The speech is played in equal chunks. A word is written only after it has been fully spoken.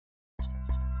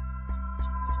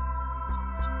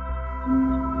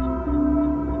Come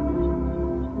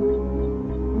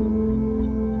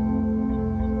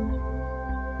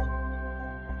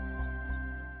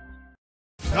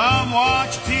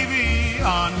watch TV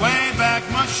on Wayback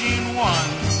Machine 1.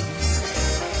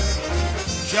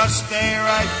 Just stay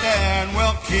right there and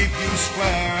we'll keep you square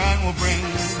and we'll bring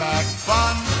back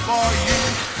fun for you.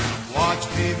 Watch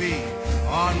TV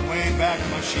on Wayback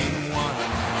Machine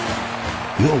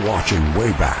 1. You're watching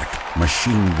Wayback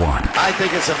Machine 1. I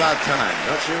think it's about time,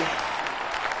 don't you?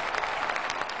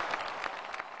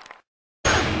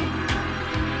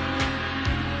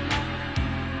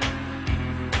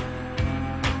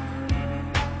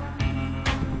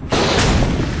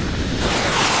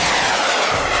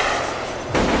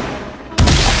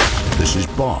 This is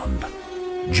Bond,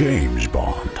 James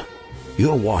Bond.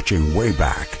 You're watching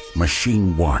Wayback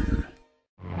Machine 1.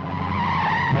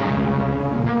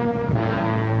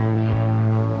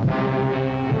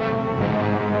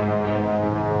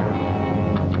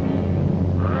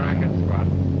 Racket spot.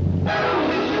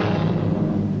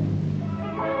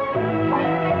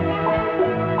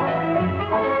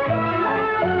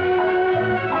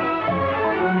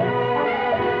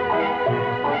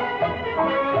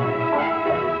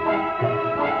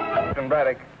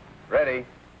 Braddock, ready.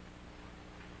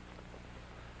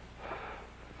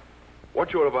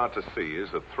 What you're about to see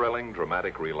is a thrilling,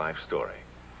 dramatic real-life story.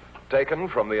 Taken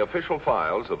from the official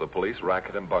files of the police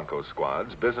racket and bunco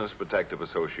squads, business protective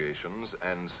associations,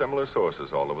 and similar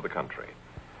sources all over the country.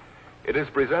 It is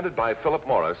presented by Philip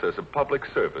Morris as a public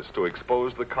service to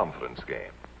expose the confidence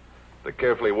game. The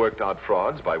carefully worked-out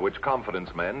frauds by which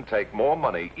confidence men take more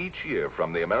money each year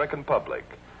from the American public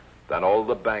than all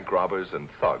the bank robbers and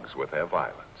thugs with their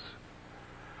violence.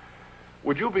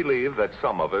 Would you believe that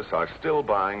some of us are still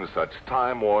buying such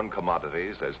time-worn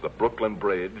commodities as the Brooklyn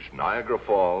Bridge, Niagara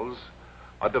Falls,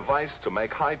 a device to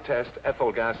make high-test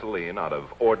ethyl gasoline out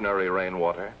of ordinary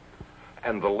rainwater,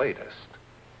 and the latest,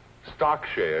 stock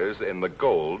shares in the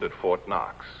gold at Fort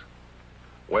Knox?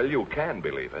 Well, you can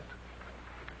believe it.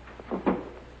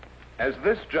 As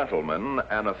this gentleman,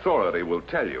 an authority, will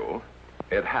tell you,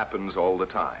 it happens all the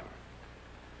time.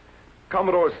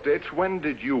 Commodore Stitch, when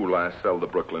did you last sell the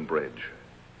Brooklyn Bridge?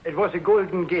 It was a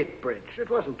Golden Gate Bridge. It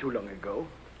wasn't too long ago.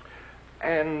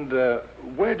 And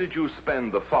where did you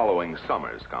spend the following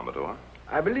summers, Commodore?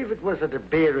 I believe it was at a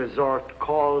bay resort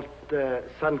called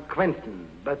San Quentin,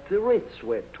 but the rates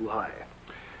were too high.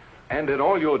 And in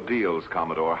all your deals,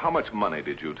 Commodore, how much money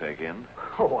did you take in?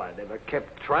 Oh, I never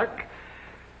kept track.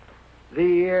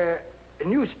 The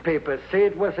newspapers say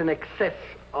it was in excess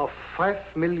of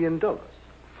 $5 million.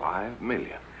 $5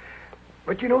 million.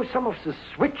 But you know, some of the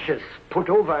switches put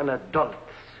over on adults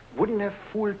wouldn't have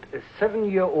fooled a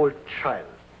 7-year-old child.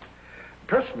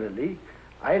 Personally,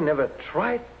 I never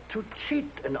tried to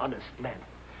cheat an honest man.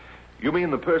 You mean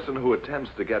the person who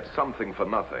attempts to get something for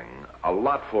nothing, a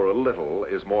lot for a little,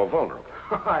 is more vulnerable?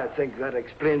 I think that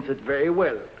explains it very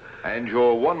well. And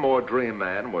your one more dream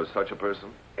man was such a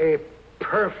person? A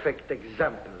perfect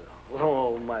example.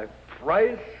 Oh, my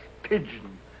prize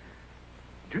pigeon.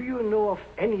 Do you know of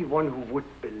anyone who would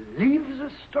believe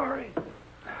the story?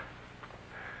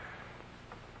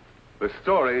 The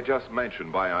story just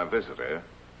mentioned by our visitor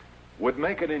would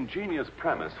make an ingenious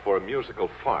premise for a musical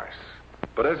farce.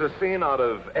 But as a scene out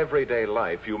of everyday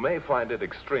life, you may find it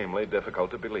extremely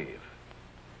difficult to believe.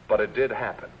 But it did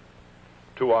happen.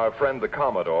 To our friend the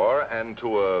Commodore and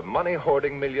to a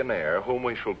money-hoarding millionaire whom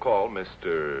we shall call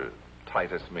Mr.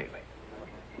 Titus Meely.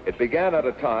 It began at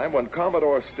a time when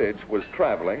Commodore Stitch was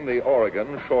traveling the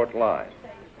Oregon Short Line.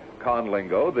 Con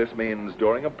lingo, this means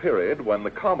during a period when the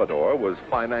Commodore was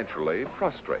financially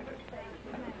frustrated.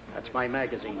 That's my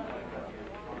magazine.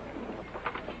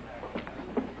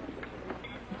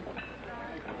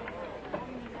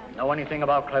 Know anything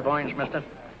about clairvoyance, mister?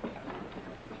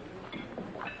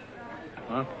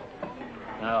 Huh?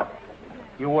 No.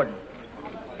 You wouldn't.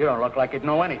 You don't look like you'd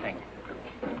know anything.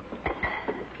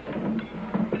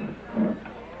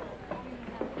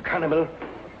 Cannibal.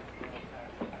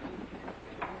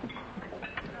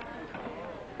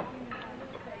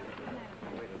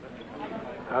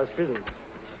 How's business?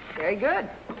 Very good.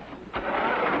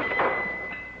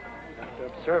 After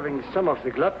observing some of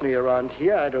the gluttony around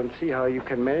here, I don't see how you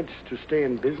can manage to stay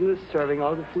in business serving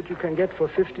all the food you can get for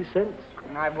 50 cents.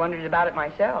 I've wondered about it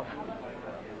myself.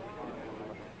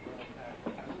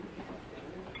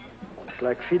 It's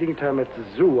like feeding time at the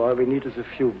zoo. All we need is a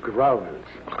few growls.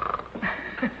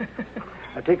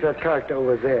 I take that character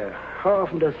over there. How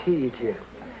often does he eat here?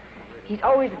 He's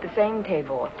always at the same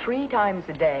table, 3 times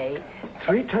a day.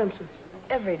 3 times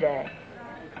Every day.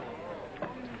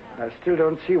 I still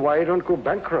don't see why you don't go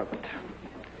bankrupt.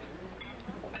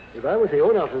 If I was the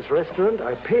owner of this restaurant,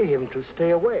 I'd pay him to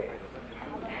stay away.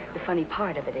 The funny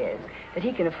part of it is that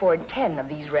he can afford 10 of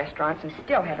these restaurants and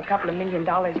still have a couple of $1 million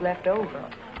left over.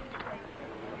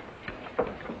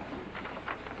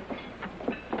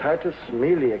 Titus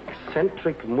Meely,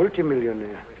 eccentric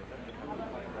multimillionaire.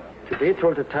 Today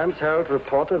told the Times Herald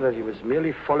reporter that he was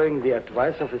merely following the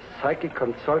advice of his psychic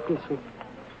consultants who...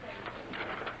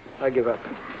 I give up.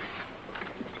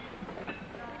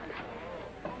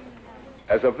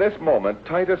 As of this moment,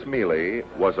 Titus Meely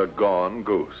was a gone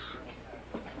goose.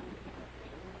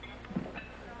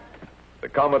 The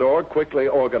Commodore quickly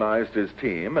organized his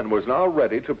team and was now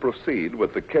ready to proceed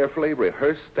with the carefully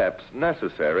rehearsed steps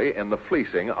necessary in the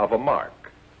fleecing of a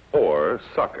mark, or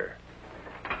sucker.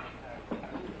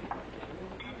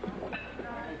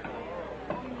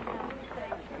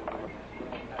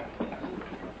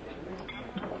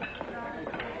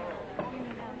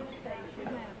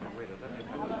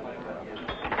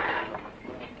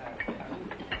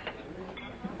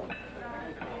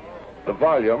 The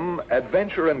volume,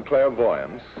 Adventure in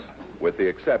Clairvoyance, with the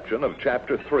exception of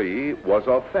Chapter 3, was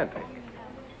authentic.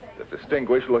 The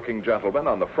distinguished-looking gentleman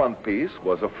on the front piece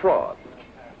was a fraud.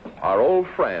 Our old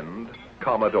friend,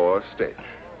 Commodore Stitch.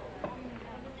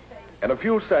 In a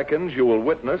few seconds, you will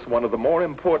witness one of the more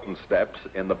important steps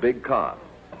in the big con,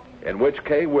 in which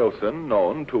Kay Wilson,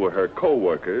 known to her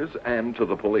co-workers and to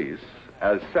the police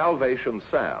as Salvation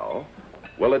Sal,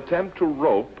 will attempt to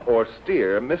rope or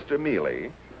steer Mr.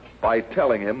 Meely by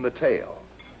telling him the tale,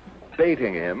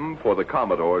 baiting him for the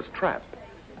Commodore's trap.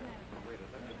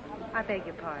 I beg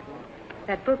your pardon.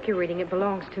 That book you're reading, it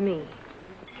belongs to me.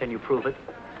 Can you prove it?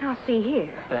 Now, see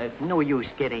here. No use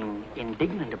getting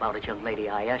indignant about it, young lady.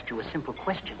 I asked you a simple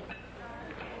question.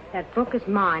 That book is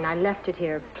mine. I left it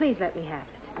here. Please let me have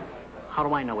it. How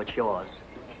do I know it's yours?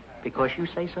 Because you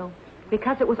say so?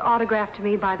 Because it was autographed to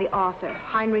me by the author,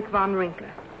 Heinrich von Rinke.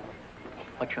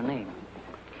 What's your name?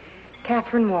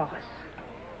 Catherine Wallace.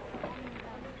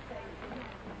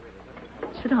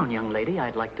 Sit down, young lady.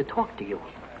 I'd like to talk to you.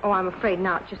 Oh, I'm afraid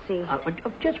not, you see.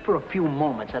 Just for a few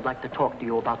moments, I'd like to talk to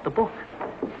you about the book.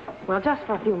 Well, just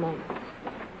for a few moments.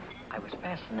 I was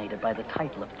fascinated by the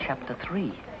title of Chapter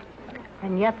 3.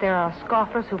 And yet there are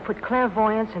scoffers who put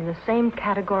clairvoyance in the same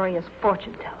category as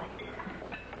fortune-telling.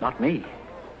 Not me.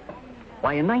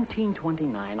 Why, in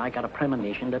 1929, I got a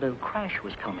premonition that a crash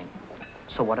was coming.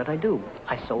 So what did I do?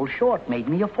 I sold short, made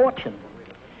me a fortune.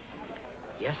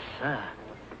 Yes, sir.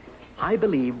 I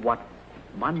believe what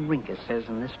von Rinke says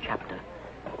in this chapter.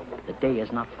 The day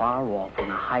is not far off when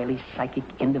a highly psychic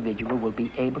individual will be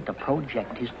able to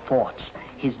project his thoughts,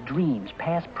 his dreams,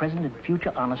 past, present, and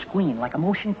future on a screen like a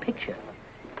motion picture.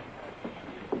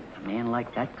 A man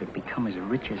like that could become as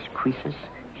rich as Croesus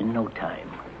in no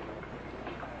time.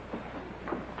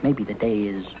 Maybe the day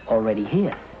is already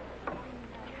here.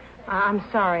 I'm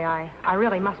sorry. I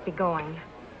really must be going.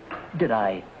 Did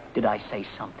I say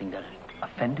something that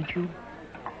offended you?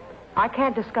 I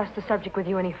can't discuss the subject with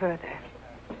you any further.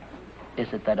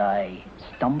 Is it that I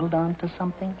stumbled onto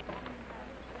something?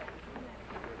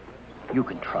 You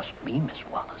can trust me, Miss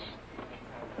Wallace.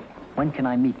 When can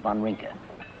I meet von Rinke?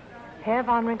 Herr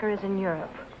von Rinke is in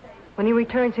Europe. When he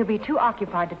returns, he'll be too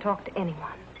occupied to talk to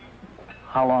anyone.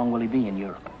 How long will he be in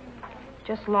Europe?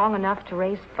 Just long enough to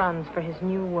raise funds for his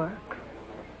new work.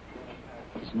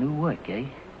 His new work, eh?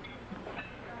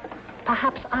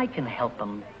 Perhaps I can help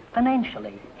him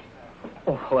financially.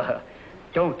 Oh,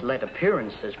 don't let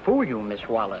appearances fool you, Miss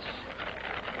Wallace.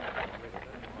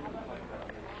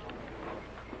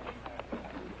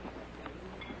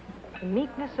 The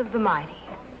meekness of the mighty.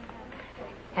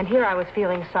 And here I was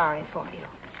feeling sorry for you.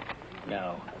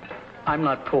 No, I'm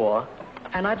not poor,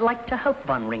 and I'd like to help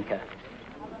von Rinke.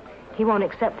 He won't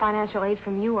accept financial aid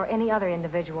from you or any other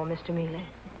individual, Mr. Meely.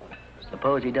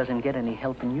 Suppose he doesn't get any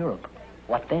help in Europe.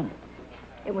 What then?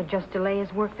 It would just delay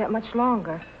his work that much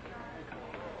longer.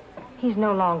 He's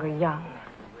no longer young.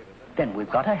 Then we've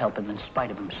got to help him in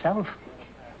spite of himself.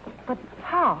 But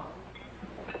how?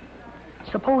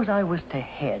 Suppose I was to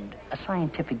head a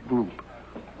scientific group.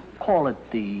 Call it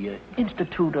the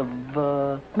Institute of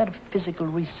Metaphysical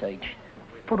Research.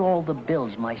 Put all the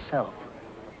bills myself.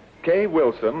 Kay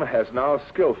Wilson has now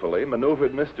skillfully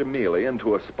maneuvered Mr. Meely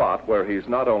into a spot where he's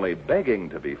not only begging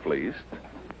to be fleeced,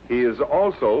 he is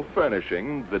also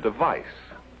furnishing the device.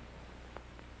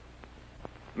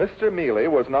 Mr. Meely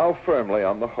was now firmly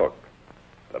on the hook.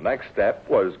 The next step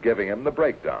was giving him the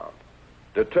breakdown,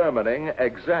 determining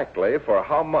exactly for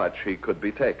how much he could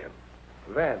be taken.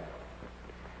 Van,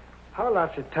 how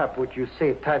large a tap would you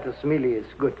say Titus Meely is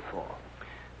good for?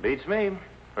 Beats me.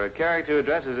 For a character who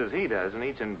dresses as he does and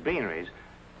eats in beaneries,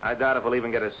 I doubt if we'll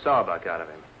even get a sawbuck out of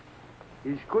him.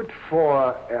 He's good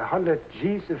for 100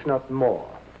 G's, if not more.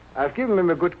 I've given him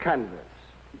a good canvas.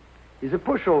 He's a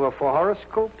pushover for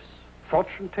horoscopes,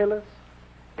 fortune tellers,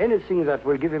 anything that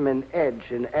will give him an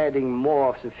edge in adding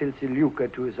more of the filthy lucre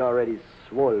to his already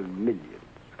swollen millions.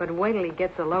 But wait till he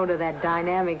gets a load of that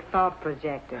dynamic thought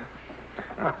projector.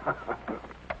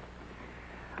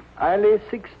 I lay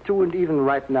 6-2 and even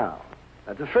right now.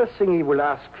 That the first thing he will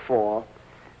ask for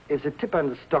is a tip on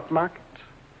the stock market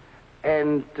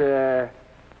and the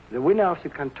winner of the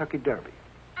Kentucky Derby.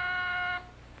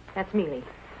 That's Meely.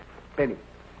 Benny,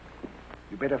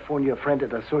 you better phone your friend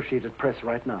at Associated Press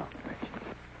right now.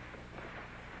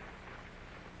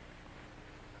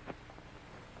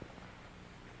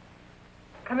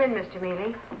 Come in, Mr.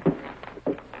 Meely.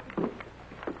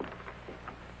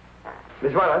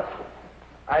 Miss Wallace,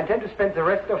 I intend to spend the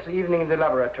rest of the evening in the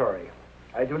laboratory.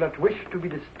 I do not wish to be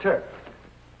disturbed.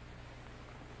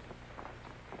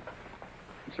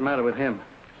 What's the matter with him?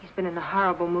 He's been in a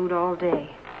horrible mood all day.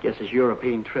 Guess his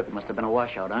European trip must have been a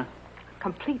washout, huh?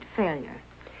 Complete failure.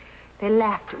 They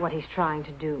laughed at what he's trying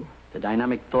to do. The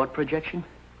dynamic thought projection?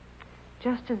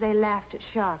 Just as they laughed at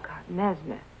Charcot,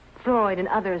 Mesmer, Freud, and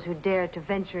others who dared to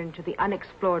venture into the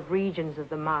unexplored regions of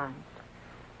the mind.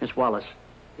 Miss Wallace,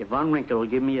 if Von Rinkel will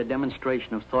give me a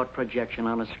demonstration of thought projection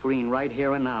on a screen right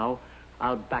here and now,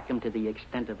 I'll back him to the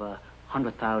extent of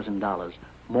 $100,000.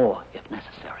 More, if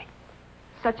necessary.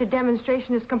 Such a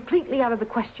demonstration is completely out of the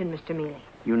question, Mr. Meely.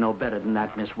 You know better than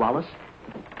that, Miss Wallace.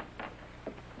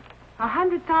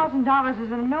 $100,000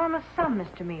 is an enormous sum,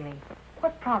 Mr. Meely.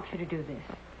 What prompts you to do this?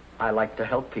 I like to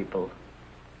help people.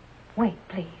 Wait,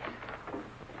 please.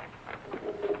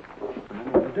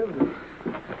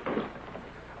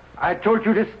 I told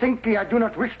you distinctly I do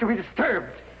not wish to be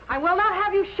disturbed. I will not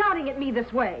have you shouting at me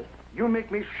this way. You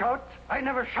make me shout. I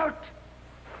never shout.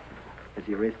 Has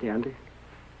he raised the ante?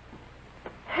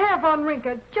 Herr von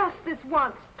Rinker, just this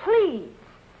once, please.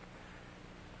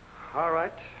 All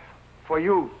right. For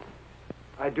you,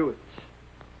 I do it.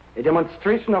 A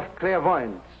demonstration of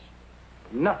clairvoyance.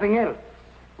 Nothing else.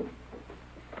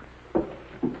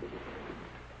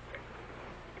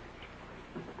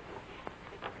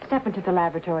 Step into the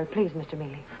laboratory, please, Mr.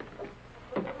 Meely.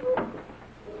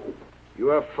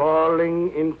 You are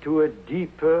falling into a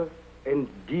deeper and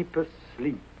deeper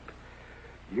sleep.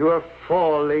 You are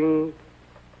falling...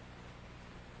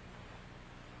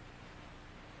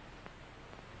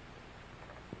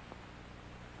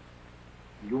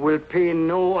 You will pay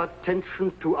no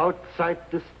attention to outside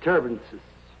disturbances.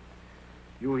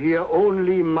 You hear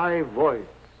only my voice.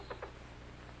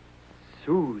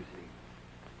 Soothing.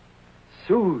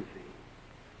 Soothing.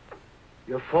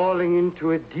 You're falling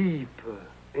into a deeper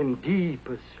and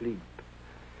deeper sleep.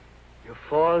 You're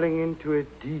falling into a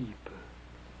deeper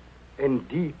and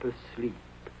deeper sleep.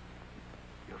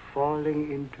 You're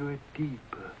falling into a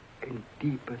deeper and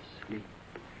deeper sleep.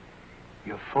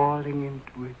 You're falling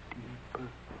into a deeper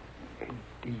and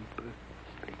deeper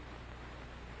sleep.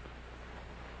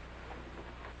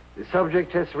 The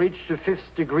subject has reached the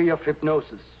 5th degree of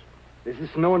hypnosis. This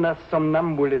is known as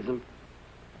somnambulism.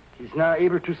 He's now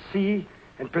able to see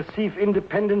and perceive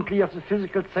independently of the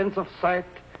physical sense of sight,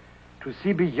 to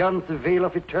see beyond the veil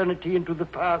of eternity into the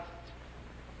past,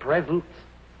 present,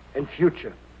 and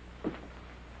future.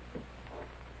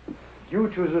 Due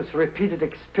to this repeated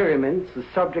experiments, the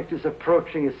subject is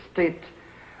approaching a state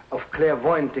of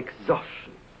clairvoyant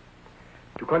exhaustion.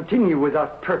 To continue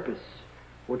without purpose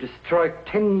would destroy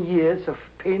 10 years of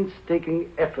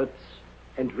painstaking efforts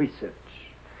and research.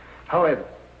 However,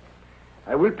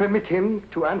 I will permit him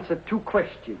to answer 2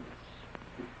 questions,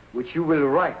 which you will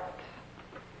write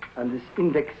on this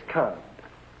index card.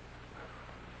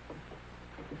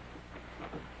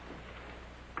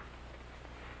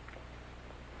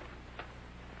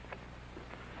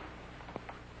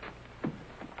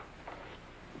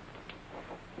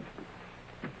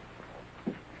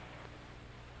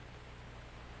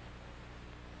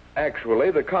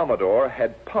 Actually, the Commodore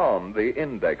had palmed the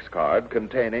index card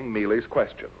containing Meely's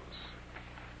questions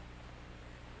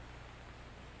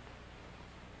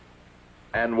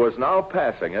and was now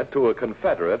passing it to a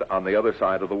Confederate on the other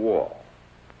side of the wall.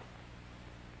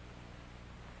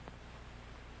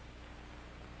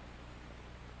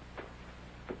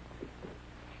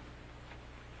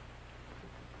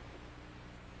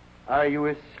 Are you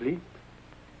asleep?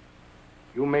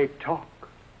 You may talk.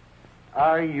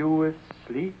 Are you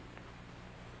asleep?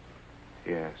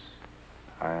 Yes,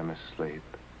 I am asleep.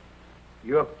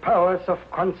 Your powers of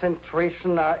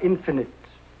concentration are infinite.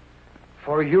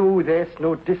 For you, there's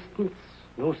no distance,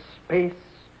 no space,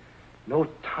 no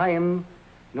time,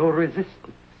 no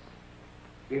resistance.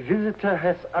 A visitor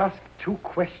has asked 2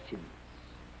 questions.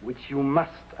 which you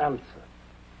must answer.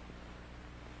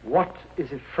 What is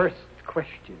the first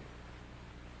question?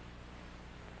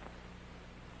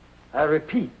 I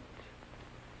repeat,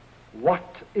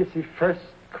 what is the first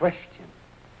question?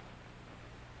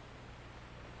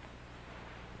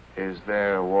 Is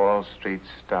there Wall Street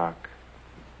stock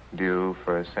due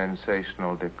for a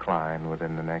sensational decline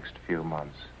within the next few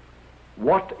months?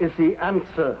 What is the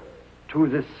answer to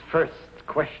this first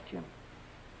question?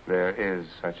 There is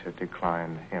such a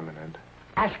decline imminent.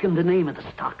 Ask him the name of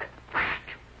the stock.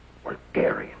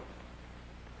 Bulgarian.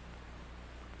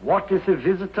 What is the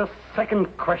visitor's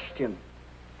second question?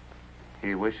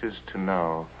 He wishes to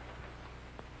know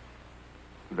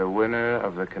the winner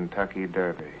of the Kentucky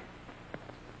Derby.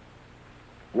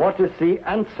 What is the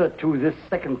answer to this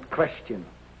second question?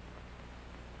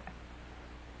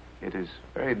 It is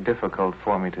very difficult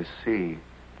for me to see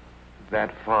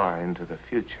that far into the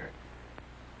future.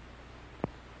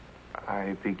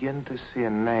 I begin to see a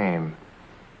name.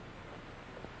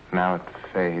 Now it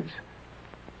fades.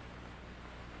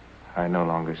 I no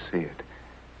longer see it.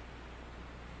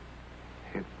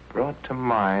 It brought to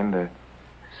mind a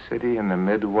city in the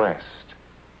Midwest,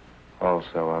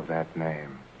 also of that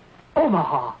name.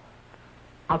 Omaha.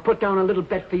 I'll put down a little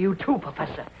bet for you, too,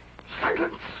 Professor.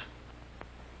 Silence!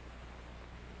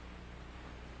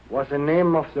 Was the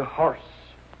name of the horse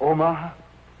Omaha?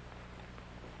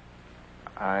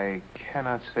 I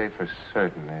cannot say for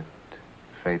certain. It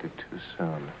faded too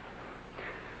soon.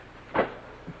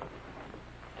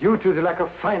 Due to the lack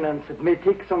of finance, it may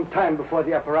take some time before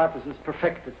the apparatus is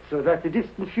perfected, so that the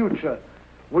distant future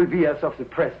will be as of the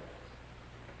present.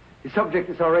 The subject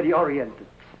is already oriented.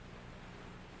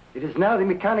 It is now the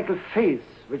mechanical phase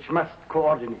which must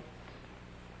coordinate.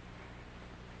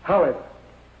 However,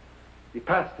 the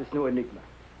past is no enigma,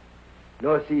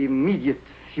 nor the immediate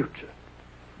future.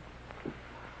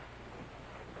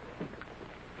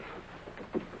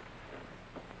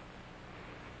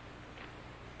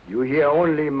 You hear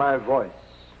only my voice.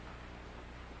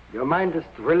 Your mind is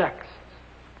relaxed,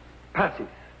 passive.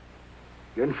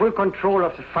 You're in full control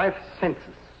of the five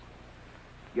senses.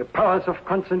 Your powers of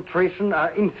concentration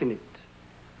are infinite.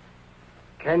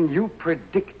 Can you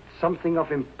predict something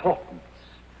of importance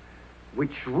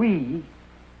which we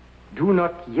do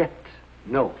not yet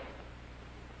know?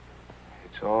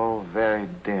 It's all very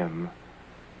dim.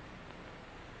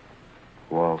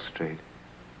 Wall Street.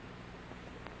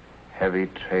 Heavy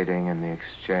trading in the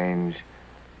exchange.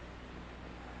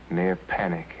 Near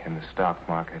panic in the stock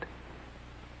market.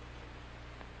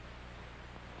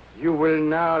 You will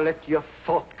now let your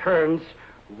thought currents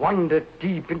wander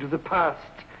deep into the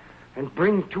past and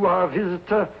bring to our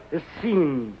visitor a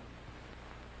scene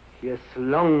he has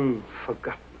long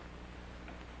forgotten.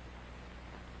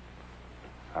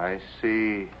 I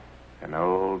see an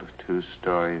old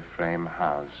two-story frame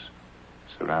house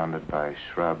surrounded by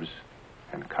shrubs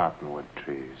and cottonwood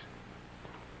trees.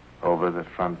 Over the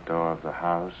front door of the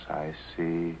house, I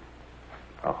see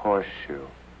a horseshoe.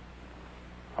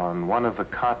 On one of the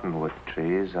cottonwood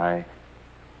trees, I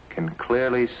can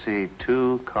clearly see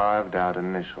two carved-out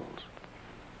initials.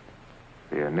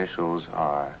 The initials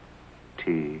are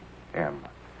T.M.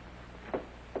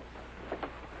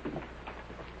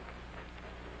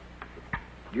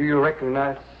 Do you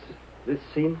recognize this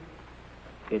scene?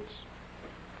 It's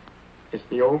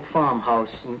the old farmhouse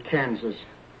in Kansas,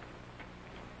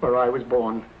 where I was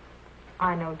born.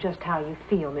 I know just how you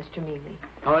feel, Mr. Meely.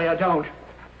 Oh, you don't?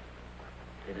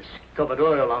 They discovered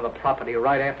oil on the property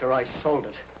right after I sold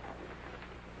it.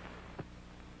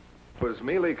 Was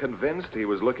Meely convinced he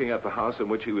was looking at the house in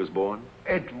which he was born?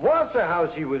 It was the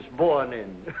house he was born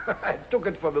in. I took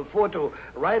it from a photo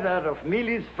right out of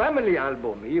Meely's family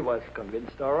album. He was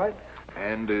convinced, all right.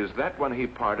 And is that when he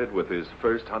parted with his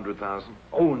first 100,000?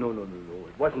 Oh, no.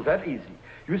 It wasn't that easy.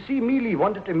 You see, Meely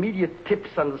wanted immediate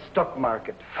tips on the stock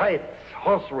market, fights,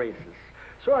 horse races.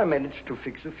 So I managed to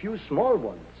fix a few small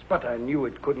ones, but I knew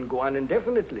it couldn't go on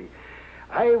indefinitely.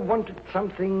 I wanted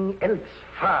something else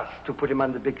fast to put him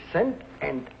on the big scent,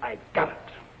 and I got it.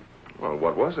 Well,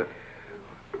 what was it?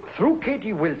 Through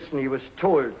Katie Wilson, he was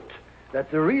told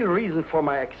that the real reason for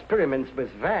my experiments with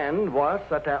Van was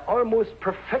that I almost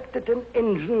perfected an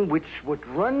engine which would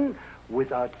run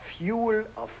without fuel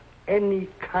of any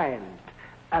kind.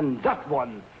 And that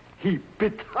one, he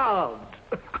bit hard.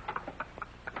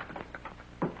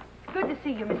 Good to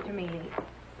see you, Mr. Meely.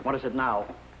 What is it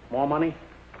now? More money?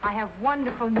 I have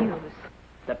wonderful news.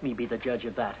 Let me be the judge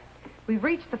of that. We've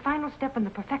reached the final step in the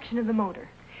perfection of the motor.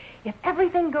 If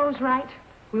everything goes right,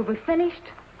 we'll be finished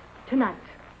tonight.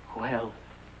 Well,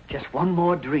 just one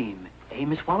more dream, eh,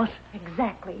 Miss Wallace?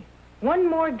 Exactly. One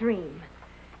more dream.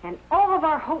 and all of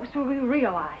our hopes will be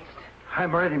realized.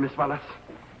 I'm ready, Miss Wallace.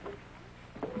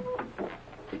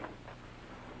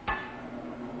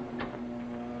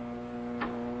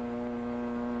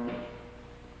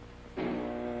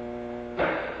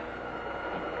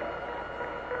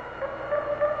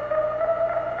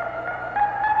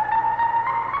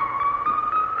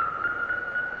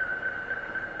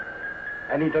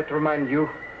 I need not remind you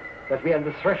that we are on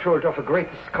the threshold of a great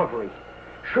discovery.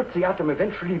 Should the atom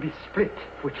eventually be split,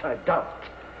 which I doubt,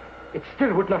 it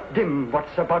still would not dim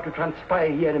what's about to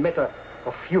transpire here in a matter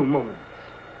of few moments.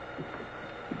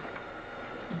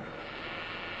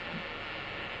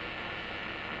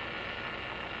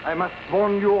 I must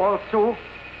warn you also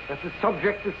that the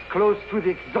subject is close to the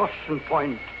exhaustion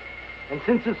point. And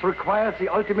since this requires the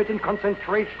ultimate in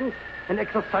concentration and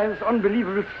exercises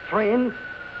unbelievable strain,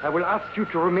 I will ask you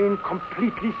to remain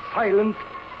completely silent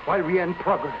while we are in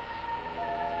progress.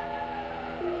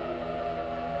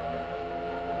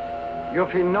 Your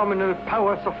phenomenal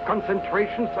powers of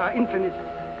concentration are infinite.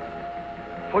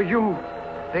 For you,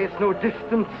 there is no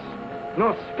distance,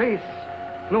 no space,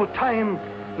 no time,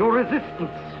 no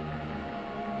resistance.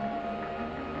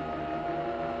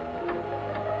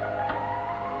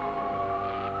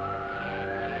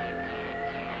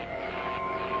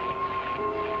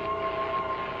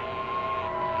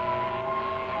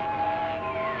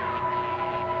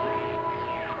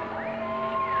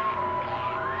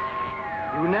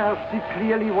 You now see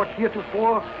clearly what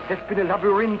heretofore has been a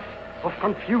labyrinth of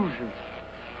confusion.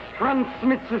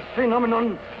 Transmit this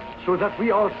phenomenon so that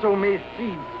we also may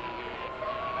see.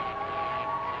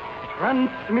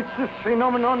 Transmit this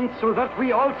phenomenon so that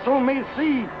we also may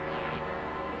see.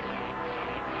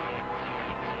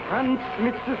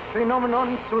 Transmit this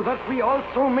phenomenon so that we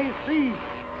also may see.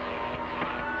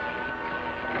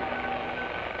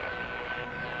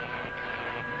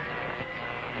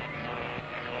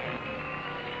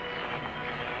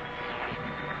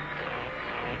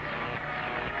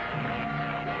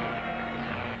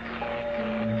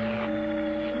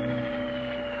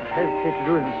 I hesitate to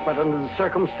do this, but under the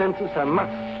circumstances, I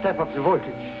must step up the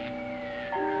voltage.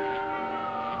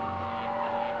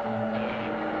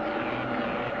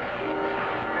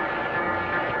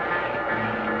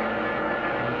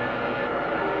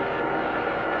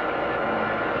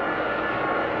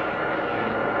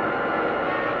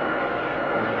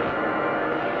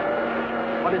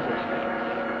 What is this?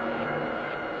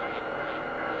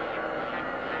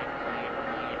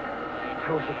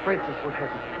 I was afraid this would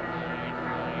happen.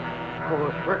 Oh,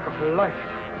 a work of a life.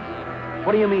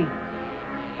 What do you mean?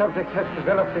 Subject has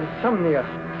developed insomnia.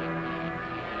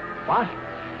 What?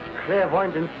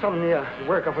 Clairvoyant insomnia. The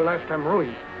work of a lifetime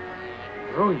ruined.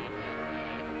 Ruined.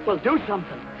 Well, do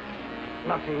something.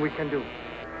 Nothing we can do.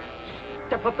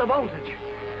 Step up the voltage.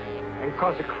 And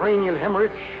cause a cranial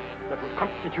hemorrhage that will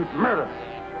constitute murder.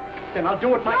 Then I'll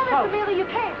do it No, myself. Mr. Meely, you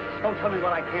can't. Don't tell me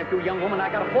what I can't do, young woman.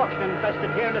 I got a fortune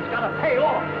invested here, and it's got to pay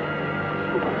off.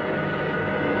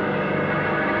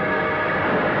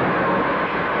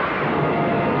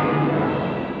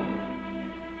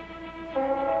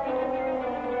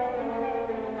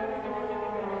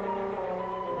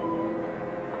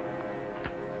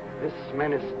 This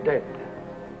man is dead.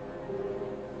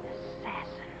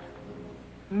 Assassin.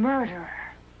 Murderer.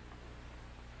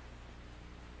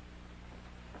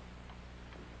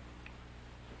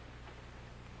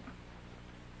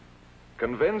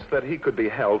 Convinced that he could be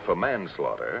held for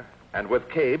manslaughter, and with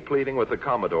Cabe pleading with the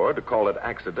Commodore to call it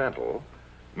accidental,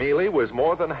 Meely was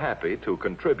more than happy to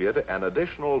contribute an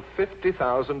additional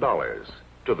 $50,000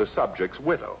 to the subject's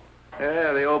widow.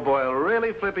 Yeah, the old boy will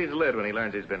really flip his lid when he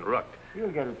learns he's been rooked. You'll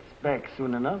get it back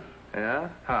soon enough. Yeah?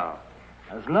 How?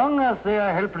 As long as they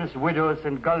are helpless widows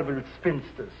and gullible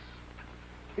spinsters.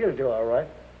 He'll do all right.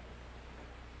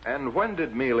 And when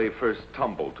did Meely first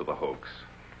tumble to the hoax?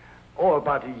 Or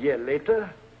about a year later,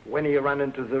 when he ran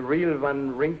into the real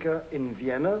Van Rinker in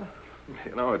Vienna.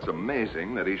 You know, it's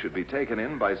amazing that he should be taken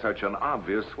in by such an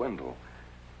obvious swindle.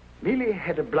 Meely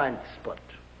had a blind spot.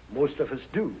 Most of us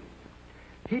do.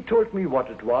 He told me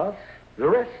what it was. The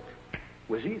rest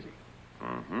was easy.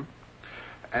 Mm-hmm.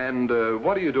 And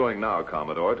what are you doing now,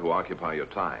 Commodore, to occupy your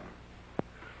time?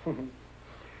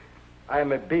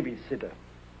 I'm a babysitter.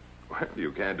 Well,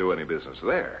 you can't do any business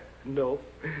there. No,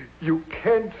 you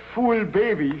can't fool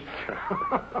babies.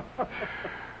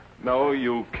 No,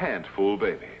 you can't fool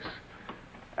babies.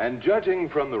 And judging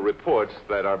from the reports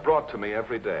that are brought to me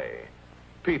every day,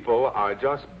 people are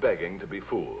just begging to be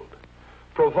fooled,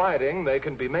 providing they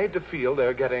can be made to feel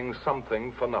they're getting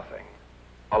something for nothing,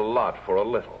 a lot for a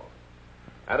little.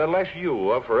 And unless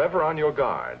you are forever on your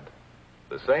guard,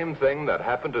 the same thing that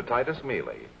happened to Titus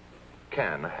Meely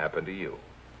can happen to you.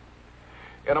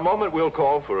 In a moment, we'll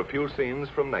call for a few scenes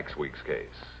from next week's case.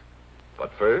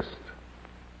 But first,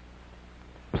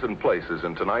 and places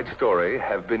in tonight's story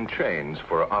have been changed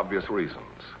for obvious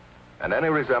reasons, and any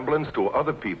resemblance to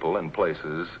other people and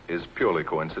places is purely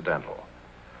coincidental.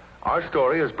 Our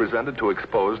story is presented to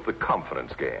expose the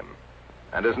confidence game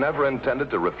and is never intended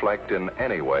to reflect in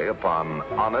any way upon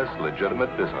honest,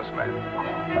 legitimate businessmen.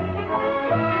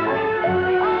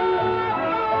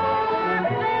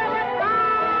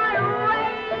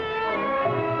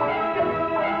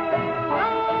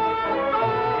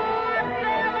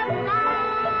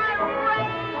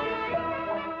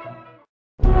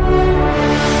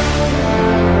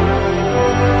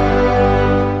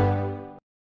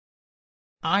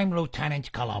 I'm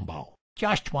Lieutenant Columbo.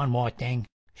 Just one more thing.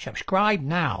 Subscribe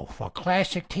now for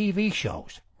classic TV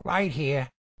shows right here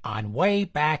on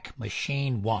Wayback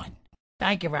Machine 1.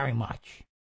 Thank you very much.